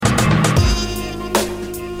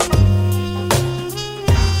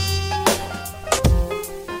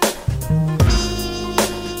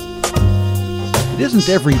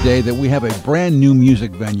isn't every day that we have a brand new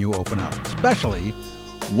music venue open up, especially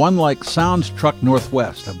one like SoundsTruck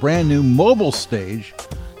Northwest, a brand new mobile stage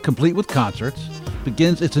complete with concerts,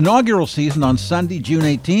 begins its inaugural season on Sunday, June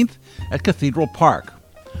 18th at Cathedral Park.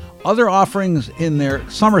 Other offerings in their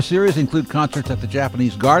summer series include concerts at the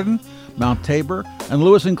Japanese Garden, Mount Tabor, and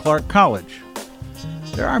Lewis and Clark College.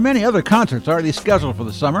 There are many other concerts already scheduled for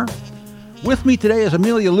the summer. With me today is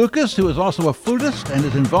Amelia Lukas, who is also a flutist and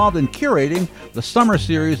is involved in curating the summer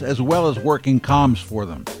series as well as working comms for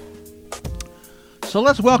them. So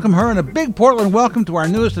let's welcome her, and a big Portland welcome to our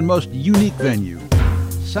newest and most unique venue,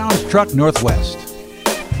 SoundsTruck Northwest.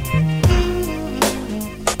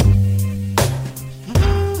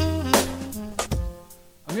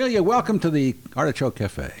 Amelia, welcome to the Artichoke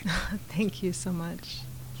Cafe. Thank you so much.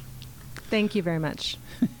 Thank you very much.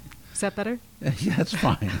 Is that better? Yeah, that's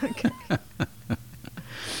fine. Okay.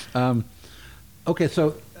 Okay,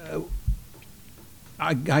 so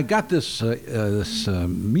I got this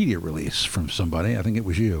media release from somebody. I think it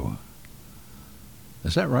was you.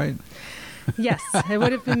 Is that right? Yes, it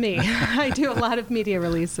would have been me. I do a lot of media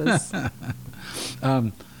releases.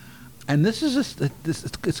 And this is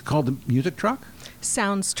it's called the Music Truck?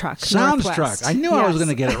 SoundsTruck Northwest. Northwest. I knew I was going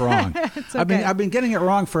to get it wrong. It's okay. I've been getting it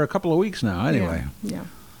wrong for a couple of weeks now. Anyway, Yeah.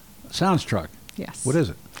 SoundsTruck. Yes. What is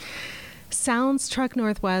it? SoundsTruck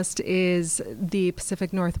Northwest is the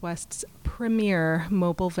Pacific Northwest's premier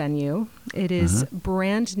mobile venue. It is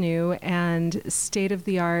brand new and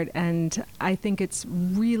state-of-the-art, and I think it's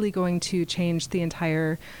really going to change the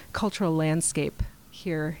entire cultural landscape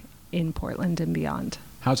here in Portland and beyond.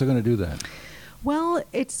 How's it going to do that? Well,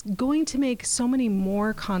 it's going to make so many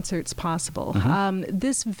more concerts possible.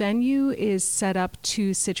 This venue is set up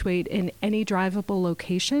to situate in any drivable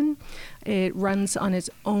location. It runs on its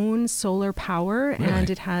own solar power, Really? and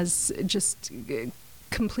it has just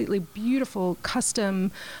completely beautiful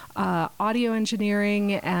custom audio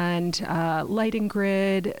engineering and lighting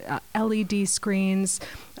grid, LED screens,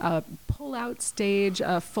 pull-out stage,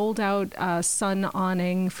 fold-out sun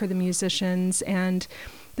awning for the musicians, and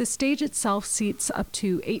the stage itself seats up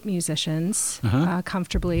to 8 musicians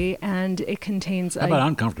comfortably, and it contains... How about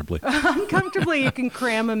uncomfortably? Uncomfortably, you can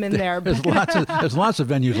cram them in there. There's lots of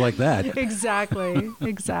venues like that.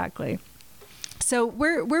 Exactly. So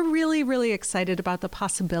we're really, really excited about the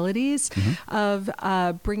possibilities of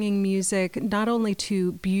bringing music not only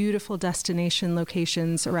to beautiful destination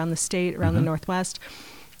locations around the state, around the Northwest,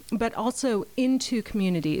 but also into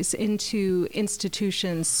communities, into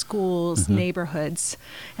institutions, schools, neighborhoods,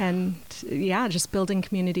 and just building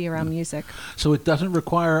community around music. So it doesn't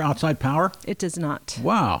require outside power? It does not.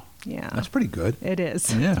 Wow. Yeah. That's pretty good. It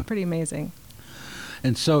is. Yeah. It's pretty amazing.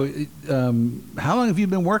 And so how long have you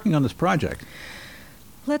been working on this project?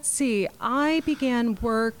 Let's see. I began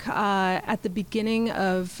work at the beginning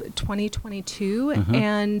of 2022,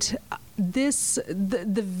 and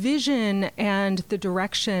the vision and the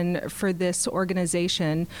direction for this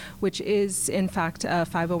organization, which is in fact a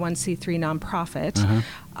 501c3 nonprofit,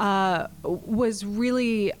 was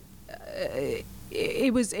really.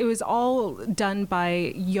 It was all done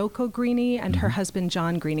by Yoko Greeny and her husband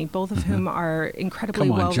John Greeny, both of whom are incredibly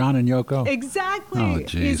Come on, John and Yoko? Exactly. Oh,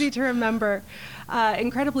 geez. Easy to remember.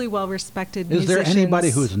 Incredibly well-respected Is musicians. there anybody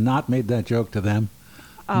who has not made that joke to them?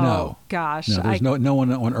 Oh, no. gosh. No, there's no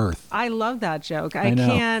one on earth. I love that joke. I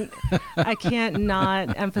know. I can't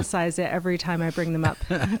not emphasize it every time I bring them up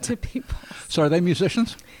to people. So are they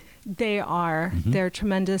musicians? They are. They're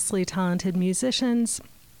tremendously talented musicians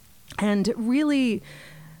and really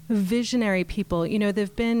visionary people. You know,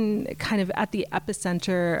 they've been kind of at the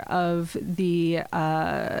epicenter of the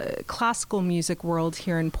classical music world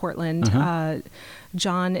here in Portland.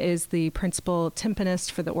 John is the principal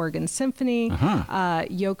timpanist for the Oregon Symphony.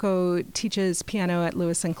 Yoko teaches piano at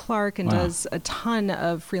Lewis and Clark and does a ton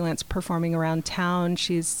of freelance performing around town.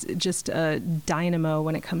 She's just a dynamo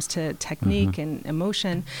when it comes to technique and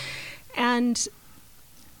emotion. And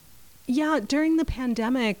during the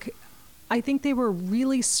pandemic, I think they were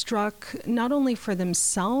really struck not only for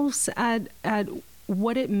themselves at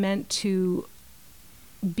what it meant to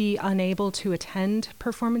be unable to attend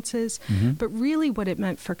performances, but really what it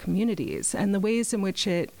meant for communities and the ways in which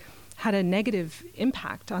it had a negative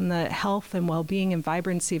impact on the health and well-being and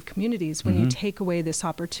vibrancy of communities when you take away this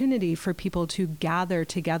opportunity for people to gather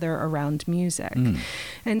together around music.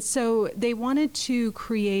 And so they wanted to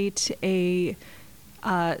create a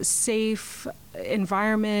safe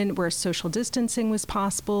environment where social distancing was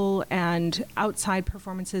possible and outside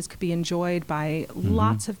performances could be enjoyed by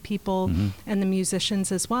lots of people and the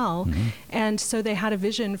musicians as well. And so they had a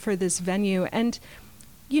vision for this venue. And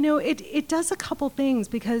It does a couple things,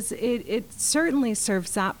 because it certainly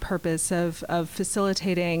serves that purpose of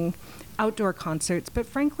facilitating outdoor concerts, but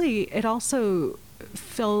frankly, it also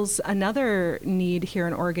fills another need here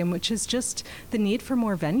in Oregon, which is just the need for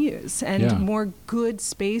more venues and more good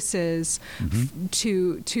spaces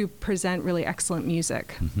to present really excellent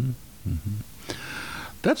music.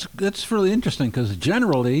 That's really interesting, because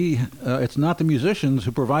generally it's not the musicians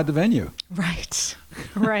who provide the venue. Right.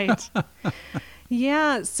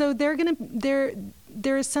 Yeah, so they're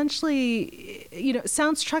essentially,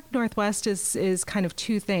 SoundsTruck Northwest is kind of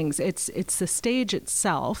two things. It's the stage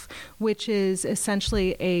itself, which is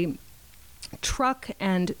essentially a truck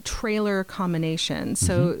and trailer combination.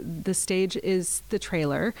 So the stage is the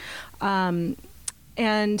trailer, and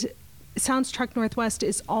SoundsTruck Northwest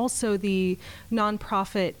is also the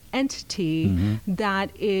nonprofit entity that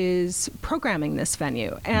is programming this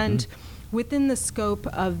venue. And within the scope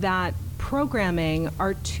of that programming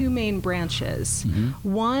are two main branches.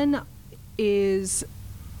 One is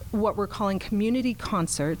what we're calling community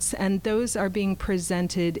concerts, and those are being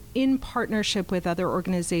presented in partnership with other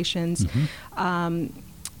organizations to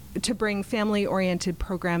bring family-oriented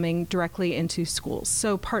programming directly into schools.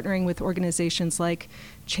 So partnering with organizations like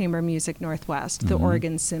Chamber Music Northwest, the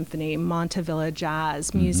Oregon Symphony, Montevilla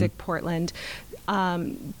Jazz, Music Portland,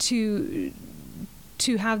 to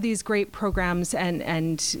have these great programs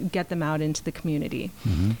and get them out into the community.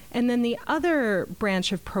 And then the other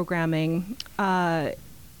branch of programming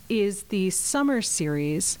is the summer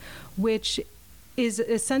series, which is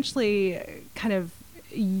essentially kind of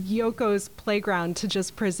Yoko's playground to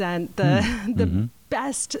just present the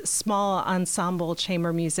best small ensemble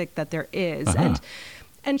chamber music that there is.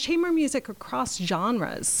 And chamber music across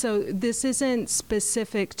genres. So this isn't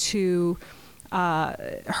specific to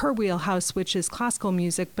her wheelhouse, which is classical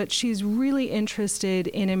music, but she's really interested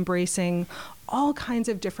in embracing all kinds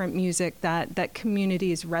of different music that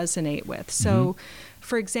communities resonate with. So,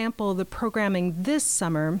 for example, the programming this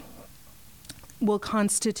summer will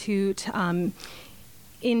constitute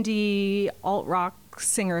indie alt-rock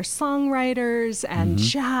singer-songwriters and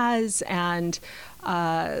jazz and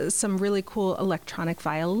some really cool electronic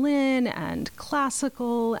violin and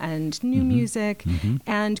classical and new music.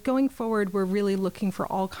 And going forward, we're really looking for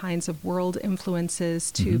all kinds of world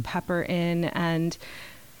influences to pepper in and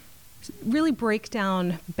really break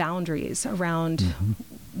down boundaries around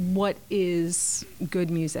what is good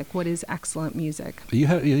music, what is excellent music. You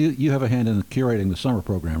have a hand in curating the summer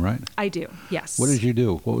program, right? I do, yes. What did you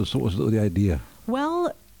do? What was the idea?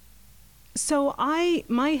 Well, so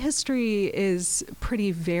my history is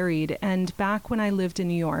pretty varied, and back when I lived in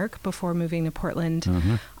New York before moving to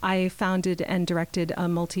Portland, I founded and directed a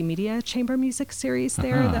multimedia chamber music series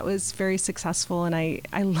there that was very successful, and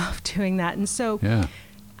I love doing that. And so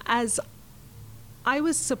as I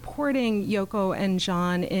was supporting Yoko and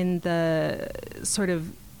John in the sort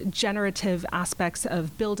of generative aspects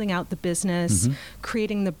of building out the business,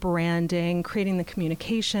 creating the branding, creating the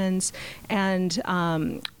communications, and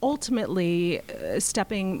ultimately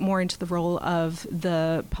stepping more into the role of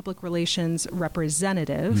the public relations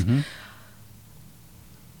representative.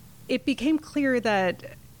 It became clear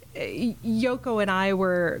that Yoko and I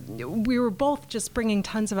were both just bringing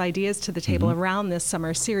tons of ideas to the table around this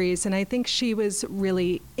summer series, and I think she was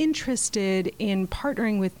really interested in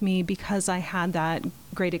partnering with me because I had that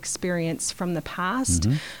great experience from the past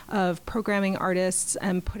of programming artists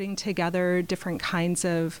and putting together different kinds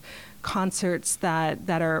of concerts that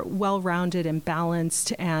are well-rounded and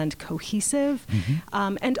balanced and cohesive,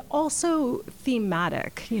 and also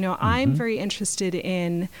thematic. I'm very interested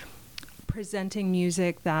in presenting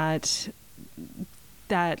music that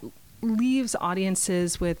leaves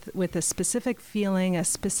audiences with a specific feeling, a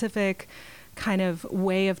specific kind of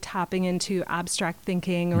way of tapping into abstract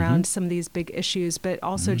thinking around some of these big issues, but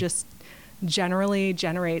also just generally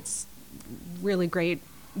generates really great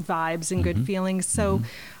vibes and good feelings. So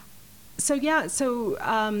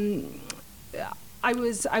I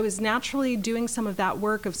was naturally doing some of that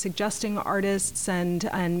work of suggesting artists and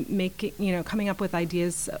making, coming up with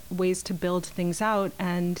ideas, ways to build things out.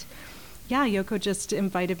 And Yoko just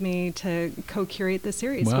invited me to co-curate the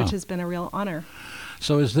series, which has been a real honor.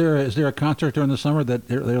 So is there a concert during the summer that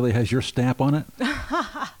really has your stamp on it?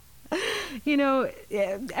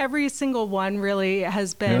 Every single one really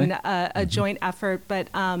has been a joint effort, but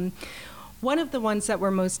One of the ones that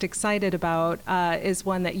we're most excited about is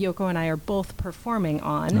one that Yoko and I are both performing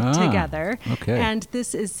on together. Okay. And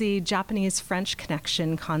this is the Japanese-French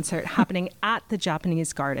Connection concert happening at the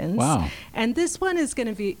Japanese Gardens. Wow. And this one is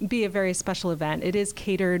going to be a very special event. It is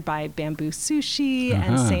catered by Bamboo Sushi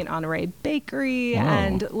and St. Honore Bakery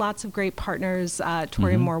and lots of great partners,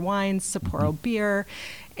 Torimore Wines, Sapporo Beer.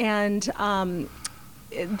 And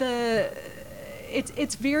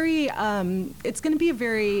it's very it's going to be a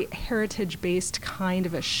very heritage-based kind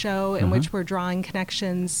of a show in which we're drawing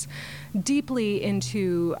connections deeply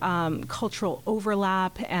into cultural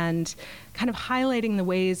overlap and kind of highlighting the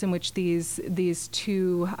ways in which these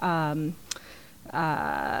two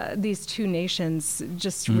nations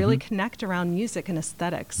just really connect around music and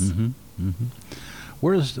aesthetics.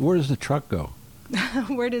 Where does the truck go?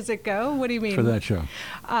 Where does it go? What do you mean? For that show?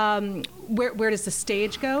 Where does the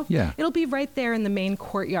stage go? Yeah. It'll be right there in the main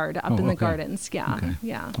courtyard up in the gardens. Yeah. Okay.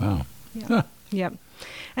 Yeah. Wow. Yeah. Yep.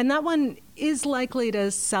 And that one is likely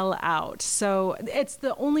to sell out. So it's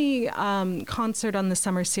the only concert on the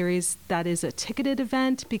summer series that is a ticketed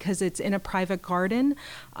event because it's in a private garden.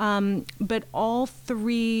 But all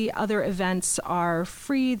 3 other events are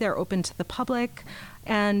free. They're open to the public.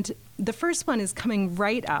 And the first one is coming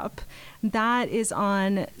right up. That is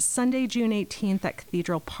on Sunday, June 18th at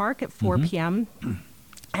Cathedral Park at 4 p.m.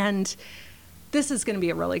 And this is going to be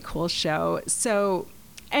a really cool show. So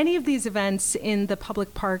any of these events in the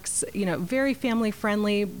public parks, very family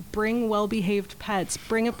friendly, bring well-behaved pets,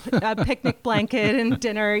 bring a picnic blanket and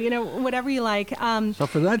dinner, whatever you like. So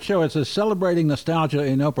for that show, it says celebrating nostalgia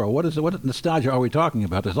in opera. What nostalgia are we talking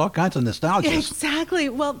about? There's all kinds of nostalgia. Exactly.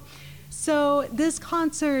 Well, so this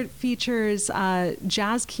concert features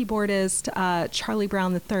jazz keyboardist Charlie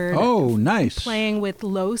Brown III. Oh, nice. Playing with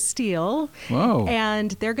Low Steel. Whoa.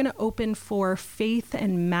 And they're going to open for Faith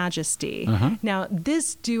and Majesty. Now,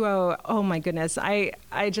 this duo, oh my goodness, I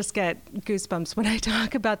just get goosebumps when I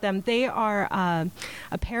talk about them. They are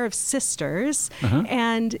a pair of sisters.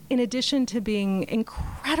 And in addition to being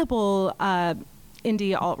incredible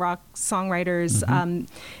indie alt-rock songwriters,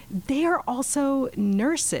 they are also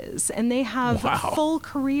nurses, and they have full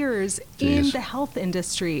careers in the health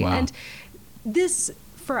industry. And this,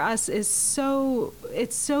 for us, is so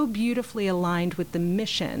beautifully aligned with the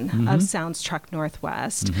mission of SoundsTruck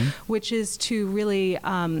Northwest, which is to really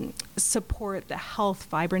support the health,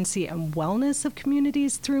 vibrancy, and wellness of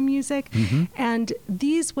communities through music. And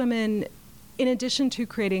these women, in addition to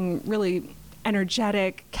creating really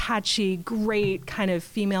energetic, catchy, great kind of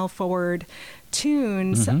female-forward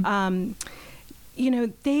tunes,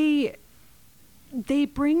 they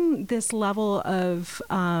bring this level of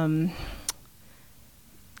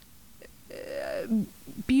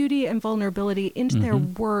beauty and vulnerability into their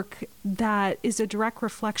work that is a direct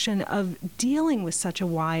reflection of dealing with such a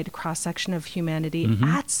wide cross-section of humanity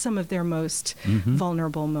at some of their most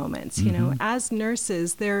vulnerable moments. As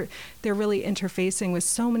nurses, they're really interfacing with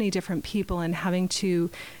so many different people and having to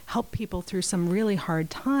help people through some really hard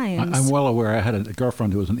times. I'm well aware. I had a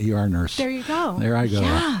girlfriend who was an ER nurse. There you go. There I go.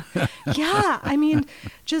 Yeah. I mean,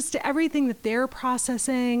 just everything that they're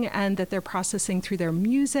processing and that they're processing through their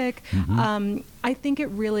music. I think it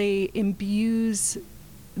really imbues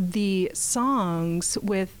the songs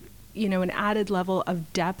with, an added level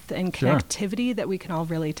of depth and connectivity that we can all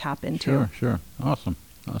really tap into. Sure. Awesome.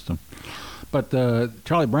 But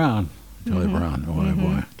Charlie Brown,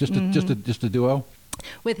 boy. Just a duo?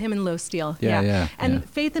 With him and Low Steel. Yeah. And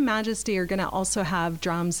Faith and Majesty are going to also have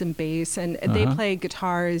drums and bass, and they play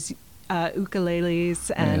guitars, ukuleles,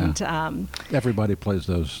 and everybody plays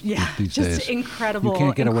those these days. Just incredible, you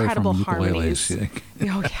can't get away from harmonies. ukuleles.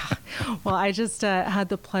 Oh yeah. Well, I just had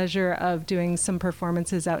the pleasure of doing some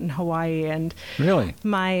performances out in Hawaii, and really,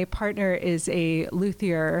 my partner is a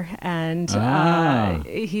luthier, and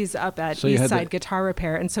he's up at Eastside Guitar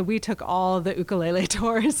Repair, and so we took all the ukulele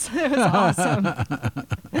tours. It was awesome.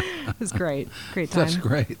 It was great time. That's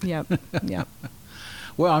great. Yep.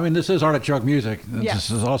 Well, I mean, this is artichoke music.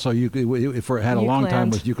 This is also for it had a long time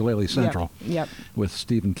was Ukulele Central. Yep. With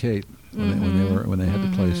Steve and Kate when they had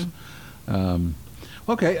the place.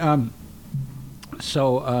 Okay.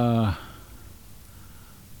 So,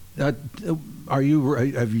 are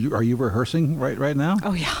you rehearsing right now?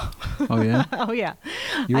 Oh yeah. Oh yeah. Oh yeah.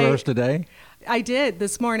 You rehearsed today? I did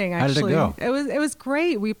this morning, actually. How did it go? It was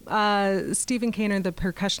great. We Stephen Kaner, the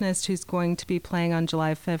percussionist who's going to be playing on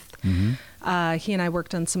July 5th, he and I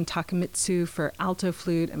worked on some takemitsu for alto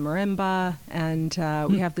flute and marimba, and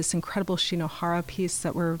we have this incredible Shinohara piece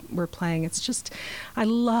that we're playing. It's just, I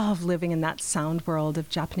love living in that sound world of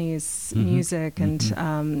Japanese music,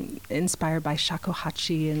 and inspired by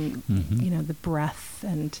shakuhachi and the breath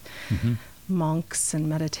and monks and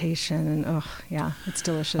meditation, and yeah, it's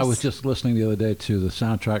delicious. I was just listening the other day to the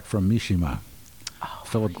soundtrack from Mishima.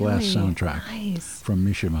 Philip Glass soundtrack from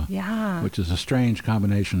Mishima, which is a strange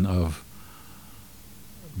combination of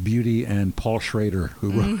beauty and Paul Schrader,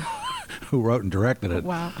 who wrote and directed it.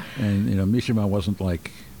 Wow. And Mishima wasn't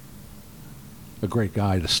like a great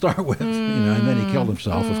guy to start with, and then he killed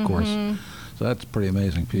himself, of course. So that's a pretty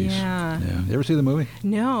amazing piece. Yeah. You ever see the movie?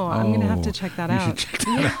 No, I'm going to have to check that out. You should check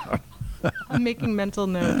that out. I'm making mental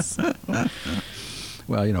notes.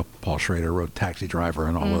 Well, Paul Schrader wrote Taxi Driver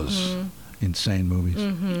and all those insane movies.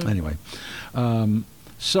 Anyway,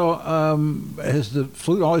 so has the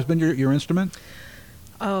flute always been your instrument?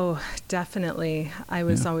 Oh, definitely. I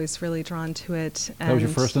was always really drawn to it. And that was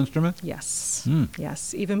your first instrument? Yes.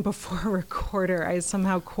 Yes. Even before a recorder, I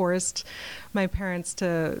somehow coerced my parents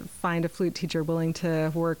to find a flute teacher willing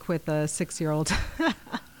to work with a 6-year-old.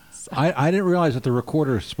 So. I didn't realize that the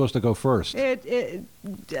recorder is supposed to go first. In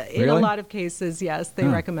Really? a lot of cases, yes, they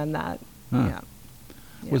recommend that. Yeah.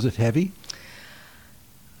 Was it heavy?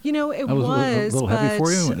 It was a little heavy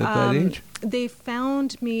for you at that age? They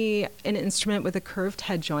found me an instrument with a curved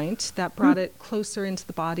head joint that brought it closer into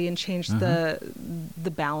the body and changed the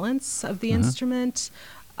balance of the instrument.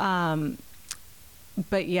 But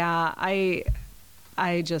yeah, I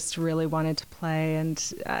just really wanted to play,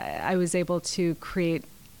 and I was able to create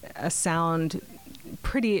a sound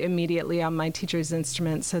pretty immediately on my teacher's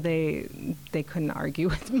instrument, so they couldn't argue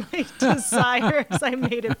with my desires. I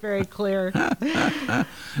made it very clear. Yeah.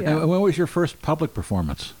 And when was your first public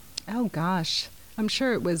performance? Oh gosh, I'm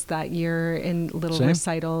sure it was that year in little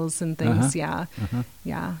recitals and things. Yeah.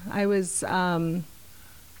 I was.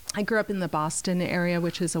 I grew up in the Boston area,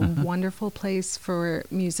 which is a wonderful place for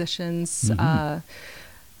musicians.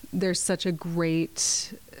 There's such a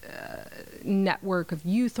great network of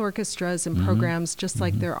youth orchestras and programs, just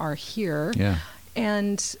like there are here. Yeah.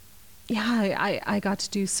 And I got to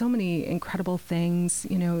do so many incredible things,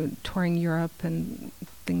 touring Europe and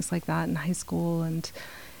things like that in high school. And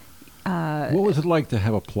what was it like to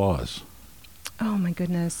have applause? Oh my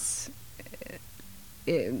goodness.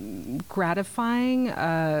 Gratifying,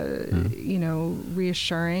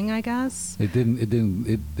 reassuring, I guess. It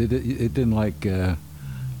didn't like, you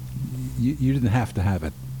didn't have to have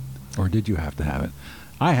it. Or did you have to have it?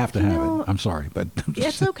 I have to have it. I'm sorry, but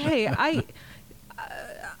it's okay.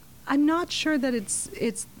 I'm not sure that it's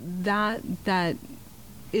that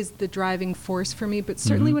is the driving force for me, but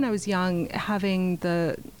certainly when I was young, having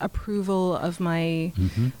the approval of my,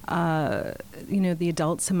 the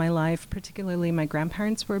adults in my life, particularly my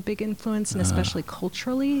grandparents, were a big influence, and especially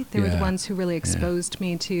culturally, they were the ones who really exposed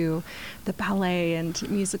me to the ballet and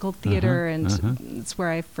musical theater, and it's where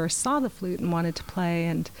I first saw the flute and wanted to play.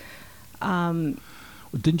 And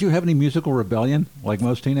didn't you have any musical rebellion like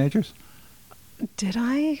most teenagers? Did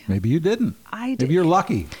I? Maybe you didn't. I did. Maybe you're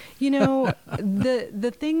lucky.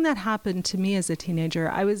 The thing that happened to me as a teenager,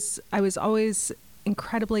 I was always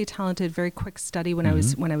incredibly talented, very quick study when I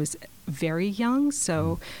was very young.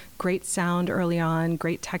 So great sound early on,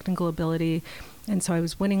 great technical ability, and so I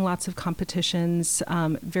was winning lots of competitions,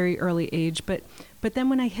 very early age. But then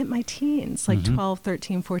when I hit my teens, like 12,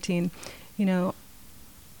 13, 14,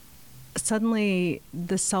 suddenly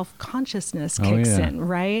the self-consciousness kicks in,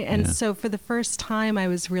 right? And so for the first time, I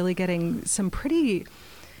was really getting some pretty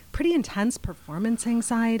intense performance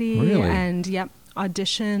anxiety. Really? And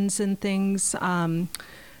auditions and things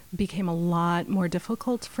became a lot more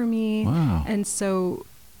difficult for me. Wow. And so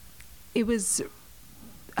it was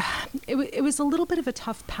a little bit of a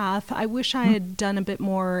tough path. I wish I had done a bit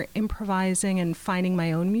more improvising and finding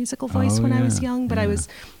my own musical voice when I was young, but I was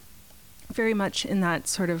very much in that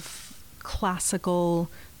sort of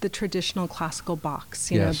the traditional classical box.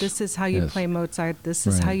 This is how you play Mozart, this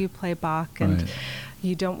is how you play Bach, and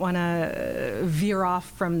you don't want to veer off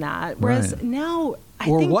from that. Whereas now, I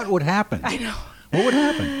think... what would happen? I know. What would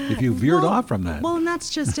happen if you veered off from that? Well, and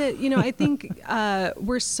that's just it. I think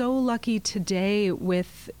we're so lucky today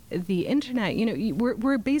with the internet.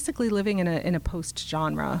 We're basically living in a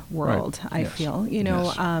post-genre world, I feel.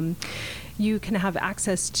 You can have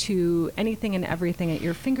access to anything and everything at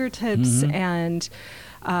your fingertips, and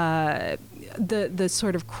the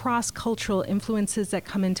sort of cross-cultural influences that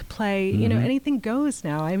come into play. Anything goes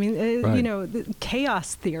now. I mean, the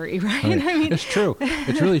chaos theory, right? I mean, it's true.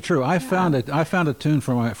 It's really true. I found a tune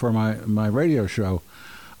for my radio show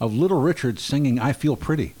of Little Richard singing "I Feel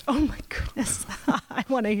Pretty." Oh my goodness, I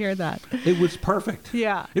want to hear that. It was perfect.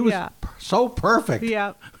 Yeah, it was so perfect.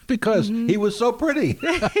 Yeah, because he was so pretty.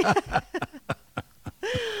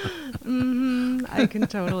 I can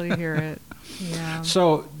totally hear it. Yeah.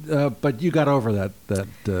 So, but you got over that.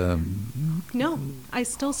 No, I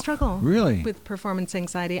still struggle. Really? With performance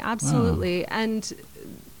anxiety. Absolutely. And,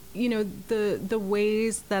 the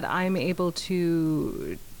ways that I'm able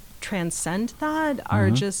to transcend that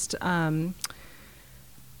are just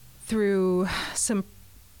through some,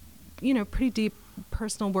 pretty deep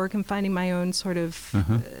personal work and finding my own sort of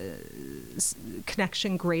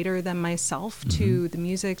connection greater than myself to the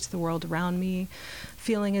music, to the world around me,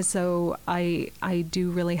 feeling as though I do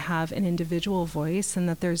really have an individual voice and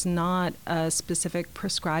that there's not a specific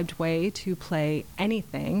prescribed way to play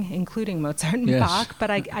anything, including Mozart and Bach, but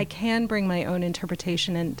I can bring my own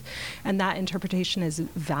interpretation and that interpretation is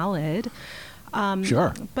valid.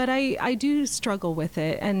 Sure. But I do struggle with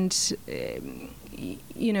it, and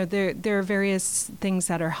there are various things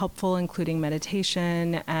that are helpful, including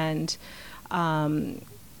meditation, and I'm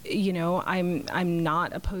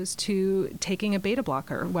not opposed to taking a beta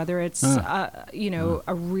blocker, whether it's a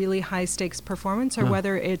really high stakes performance or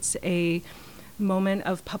whether it's a moment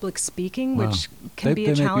of public speaking, which can be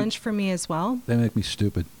a challenge for me as well. They make me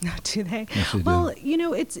stupid. Do they? Yes, they do. Well,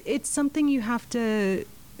 it's something you have to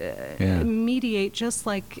mediate just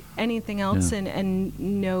like anything else, and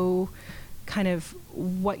know kind of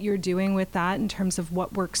what you're doing with that in terms of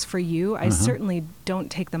what works for you. I certainly don't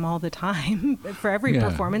take them all the time for every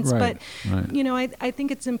performance, but I think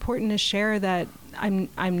it's important to share that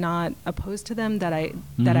I'm not opposed to them, that I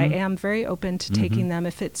am very open to taking them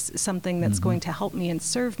if it's something that's going to help me and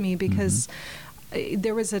serve me, because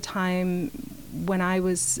there was a time when I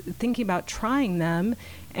was thinking about trying them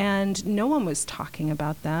and no one was talking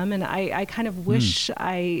about them, and I kind of wish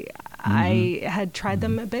I had tried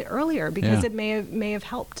them a bit earlier, because it may have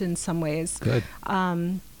helped in some ways. Good.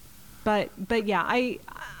 But yeah,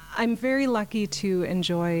 I'm very lucky to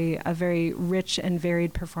enjoy a very rich and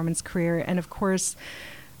varied performance career, and of course,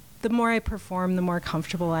 the more I perform, the more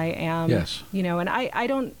comfortable I am. Yes. And I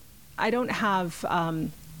don't have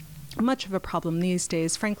much of a problem these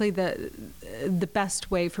days. Frankly, the best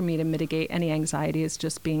way for me to mitigate any anxiety is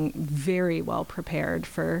just being very well prepared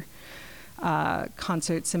for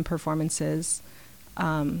concerts and performances.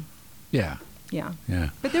 Yeah.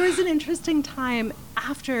 But there was an interesting time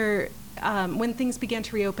after when things began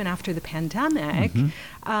to reopen after the pandemic,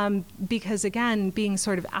 because again, being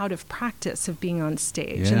sort of out of practice of being on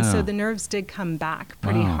stage, and so the nerves did come back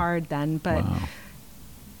pretty hard then, but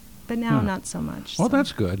now not so much. Well, so.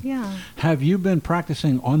 that's good. Yeah. Have you been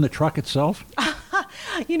practicing on the truck itself?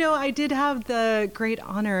 I did have the great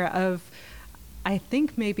honor of, I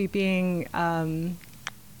think, maybe being one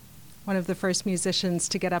of the first musicians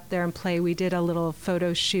to get up there and play. We did a little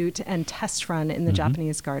photo shoot and test run in the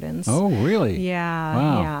Japanese gardens. Oh, really? Yeah.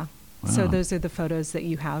 Wow. Yeah. Wow. So those are the photos that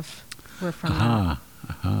you have were from that.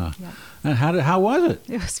 Yeah. And how was it?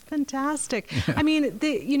 It was fantastic. Yeah. I mean,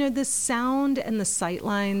 the sound and the sight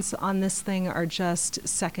lines on this thing are just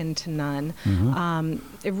second to none.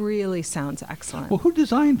 It really sounds excellent. Well, who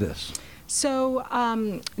designed this? So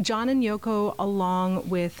John and Yoko, along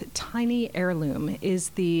with Tiny Heirloom,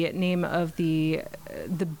 is the name of the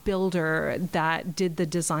builder that did the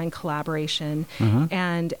design collaboration,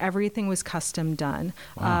 and everything was custom done.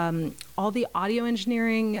 Wow. All the audio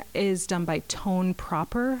engineering is done by Tone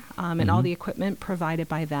Proper, and all the equipment provided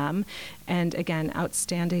by them. And again,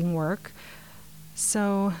 outstanding work.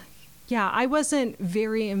 So yeah, I wasn't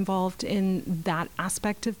very involved in that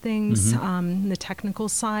aspect of things, the technical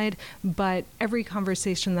side, but every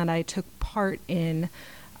conversation that I took part in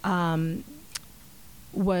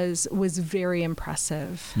was very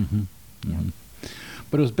impressive. Yeah.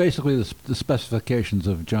 But it was basically the specifications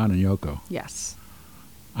of John and Yoko. Yes.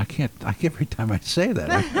 Every time I say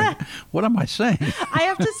that, what am I saying? I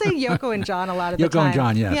have to say Yoko and John a lot of the time. Yoko and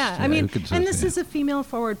John, yes. Yeah, I mean, and this is a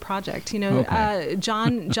female-forward project.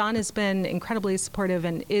 John has been incredibly supportive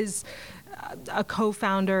and is a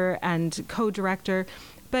co-founder and co-director.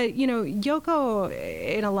 But, Yoko,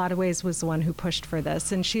 in a lot of ways, was the one who pushed for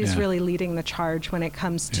this. And she's really leading the charge when it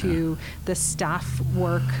comes to the staff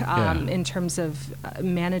work in terms of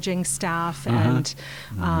managing staff and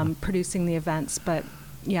producing the events. But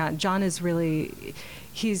yeah, John is really,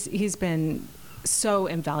 he's been so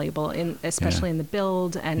invaluable especially in the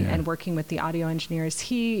build and working with the audio engineers.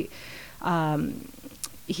 He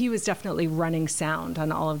was definitely running sound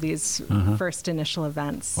on all of these first initial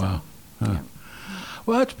events. Wow. So, yeah.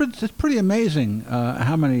 Well, it's pretty amazing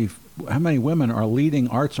how many women are leading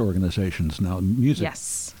arts organizations now. Music.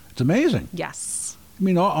 Yes. It's amazing. Yes.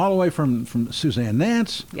 mean, all the way from Suzanne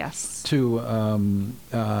Nance. Yes. To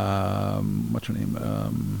what's her name?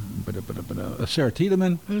 Sarah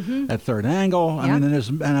Tiedemann at Third Angle. I mean,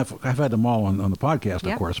 and I've had them all on the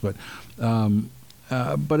podcast, of course, but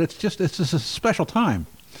it's just a special time.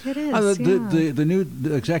 It is. The new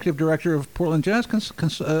executive director of Portland Jazz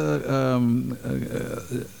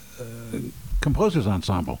Composers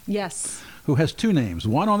Ensemble. Yes. Who has two names,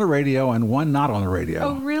 one on the radio and one not on the radio.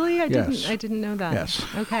 Oh, really? I Yes. didn't know that. Yes.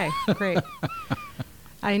 Okay, great.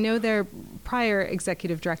 I know their prior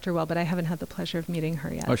executive director well, but I haven't had the pleasure of meeting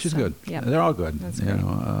her yet. Oh, she's good. Yeah, they're all good. That's great.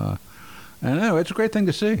 And it's a great thing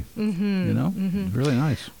to see. It's really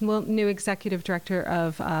nice. Well, new executive director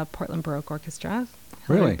of Portland Baroque Orchestra,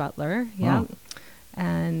 Really? Hillary Butler. Yeah. Wow.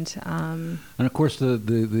 And of course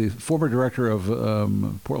the former director of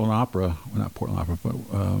Portland Opera, well, not Portland Opera, but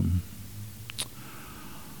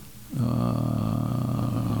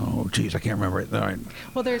I can't remember it. All right.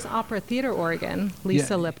 well, there's Opera Theater Oregon,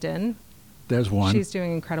 Lisa Lipton. There's one. She's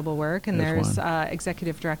doing incredible work, and There's there's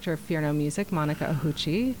executive director of Fierno Music, Monica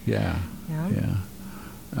Ohuchi. Yeah.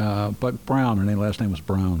 But Brown, her last name was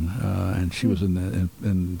Brown, and she was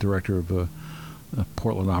in director of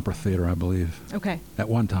Portland Opera Theater, I believe. Okay. At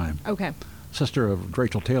one time. Okay. Sister of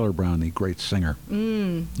Rachel Taylor Brown, the great singer.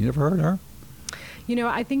 You ever heard of her?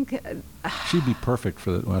 I think... She'd be perfect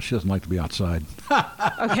for the... Well, she doesn't like to be outside.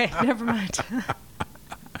 Okay, never mind.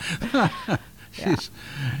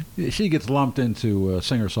 She gets lumped into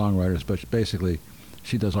singer-songwriters, but basically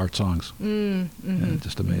she does art songs.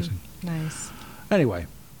 Just amazing. Nice. Anyway,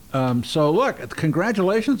 so look,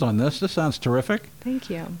 congratulations on this. This sounds terrific. Thank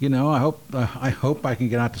you. I hope I can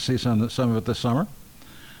get out to see some of it this summer.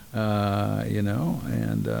 And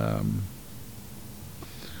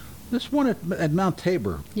this one at Mount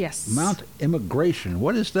Tabor. Yes. Mount Immigration.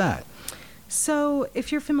 What is that? So,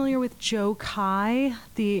 if you're familiar with Joe Kai,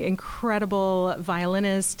 the incredible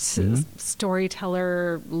violinist,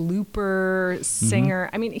 storyteller, looper, singer,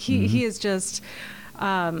 I mean, he is just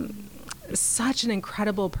such an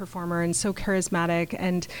incredible performer and so charismatic.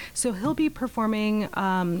 And so he'll be performing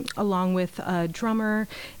along with a drummer,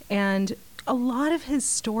 and a lot of his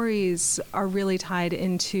stories are really tied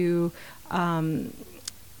into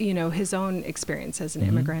his own experience as an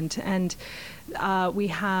immigrant. And we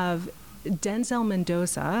have Denzel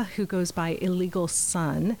Mendoza, who goes by Illegal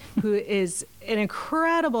Son, who is an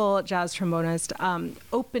incredible jazz trombonist,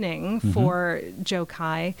 opening for Joe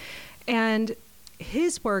Kai. And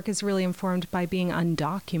his work is really informed by being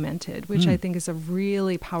undocumented, which I think is a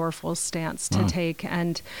really powerful stance to take.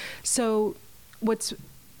 And so what's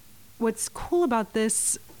cool about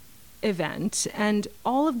this event, and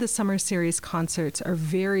all of the summer series concerts are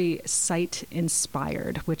very site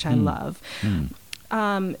inspired, which I love.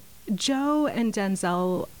 Joe and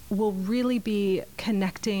Denzel will really be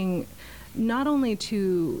connecting not only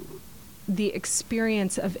to the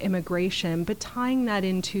experience of immigration, but tying that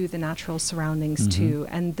into the natural surroundings too,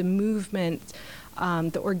 and the movement,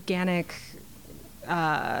 the organic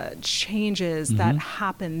changes that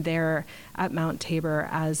happen there at Mount Tabor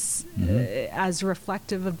as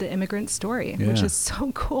reflective of the immigrant story, which is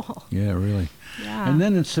so cool. Yeah, really. Yeah. And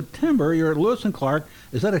then in September, you're at Lewis and Clark.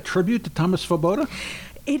 Is that a tribute to Thomas Swoboda?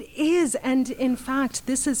 It is, and in fact,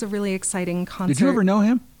 this is a really exciting concert. Did you ever know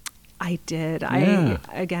him? I did. Yeah.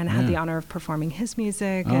 I, again, had the honor of performing his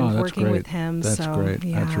music and working with him. That's great.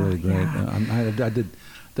 Yeah, that's really great. Yeah. I did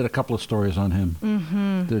a couple of stories on him.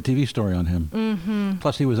 Did a TV story on him.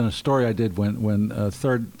 Plus, he was in a story I did when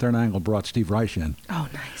Third Angle brought Steve Reich in. Oh,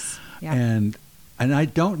 nice. Yeah. And I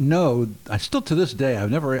don't know. I still to this day I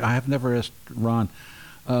have never asked Ron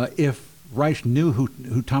if Reich knew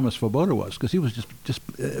who Thomas Swoboda was, because he was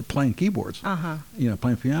just playing keyboards.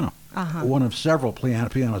 Playing piano. One of several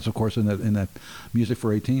pianos, of course, in that Music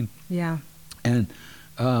for 18. Yeah. And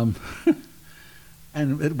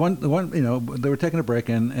and at one they were taking a break,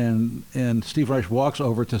 and Steve Reich walks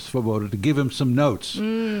over to Swoboda to give him some notes.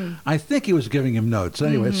 I think he was giving him notes.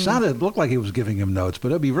 Anyway, it looked like he was giving him notes,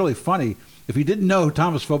 but it'd be really funny if he didn't know who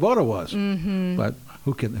Thomas Swoboda was. But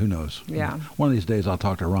who knows? Yeah. One of these days I'll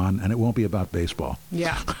talk to Ron, and it won't be about baseball.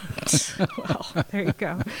 Yeah. Well, there you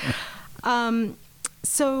go.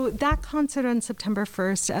 So that concert on September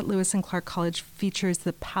 1st at Lewis and Clark College features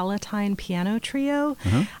the Palatine Piano Trio.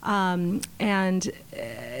 And,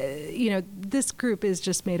 this group is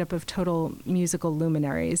just made up of total musical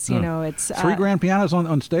luminaries. It's 3 grand pianos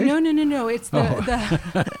on stage? No. It's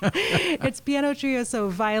it's piano trio, so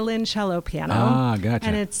violin, cello, piano. Ah, gotcha.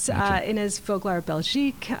 And it's Inez Voglar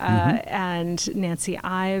Belgique and Nancy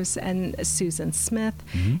Ives and Susan Smith.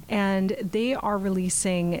 And they are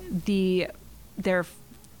releasing their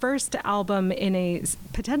first album in a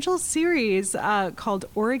potential series called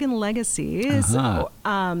Oregon Legacies.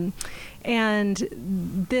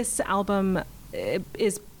 And this album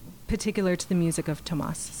is particular to the music of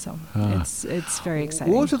Tomas. So it's very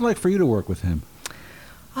exciting. What was it like for you to work with him?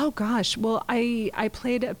 Oh gosh, well, I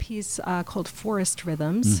played a piece called Forest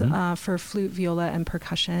Rhythms for flute, viola, and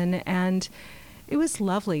percussion, and it was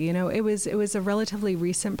lovely. You know, it was a relatively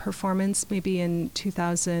recent performance, maybe in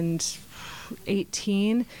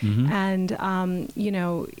 2018, and you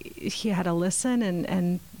know, he had a listen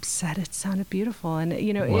and said it sounded beautiful, and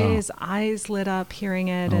you know, his eyes lit up hearing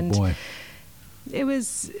it, and boy. It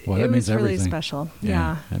was means really everything. Special.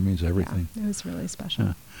 Yeah, that means everything. Yeah, it was really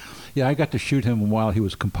special. Yeah, I got to shoot him while he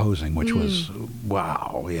was composing, which was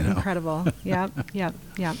wow, you know. Incredible. Yep.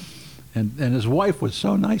 And his wife was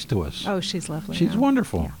so nice to us. Oh, she's lovely. She's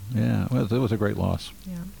wonderful. Yeah, it was a great loss.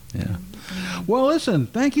 Yeah. Well, listen,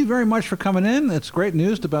 thank you very much for coming in. It's great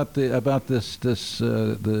news about the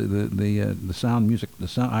sound music. The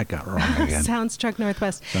sound I got it wrong again. SoundsTruck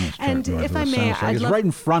Northwest. SoundsTruck And Northwest. if I may, I'd love right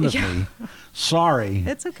in front of me. Sorry.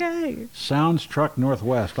 It's okay. SoundsTruck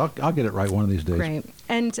Northwest. I'll get it right one of these days. Great.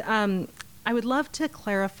 And I would love to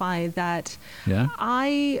clarify that. Yeah.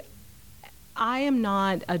 I am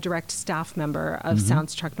not a direct staff member of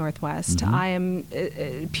SoundsTruck Northwest. I am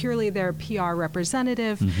purely their PR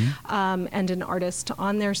representative and an artist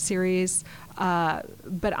on their series.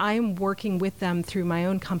 But I'm working with them through my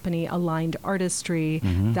own company, Aligned Artistry,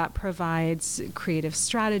 that provides creative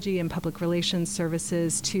strategy and public relations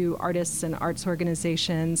services to artists and arts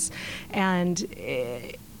organizations. And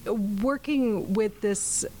working with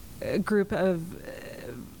this group of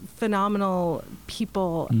phenomenal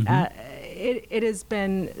people, it has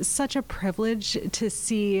been such a privilege to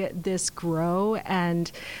see this grow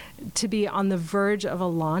and to be on the verge of a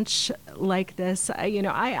launch like this. You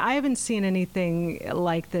know, I haven't seen anything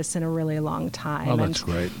like this in a really long time. Oh, that's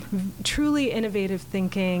great. Truly innovative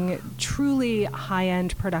thinking, truly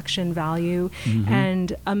high-end production value,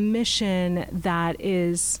 and a mission that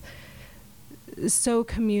is so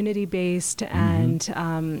community-based and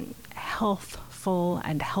healthful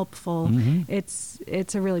and helpful.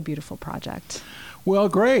 It's a really beautiful project. Well,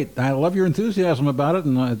 great. I love your enthusiasm about it,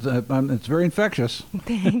 and it's very infectious.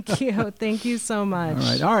 Thank you. Thank you so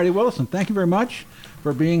much. All righty. Well, listen, thank you very much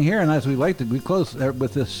for being here. And as we close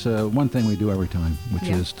with this one thing we do every time, which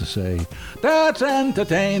is to say, that's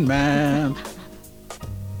entertainment.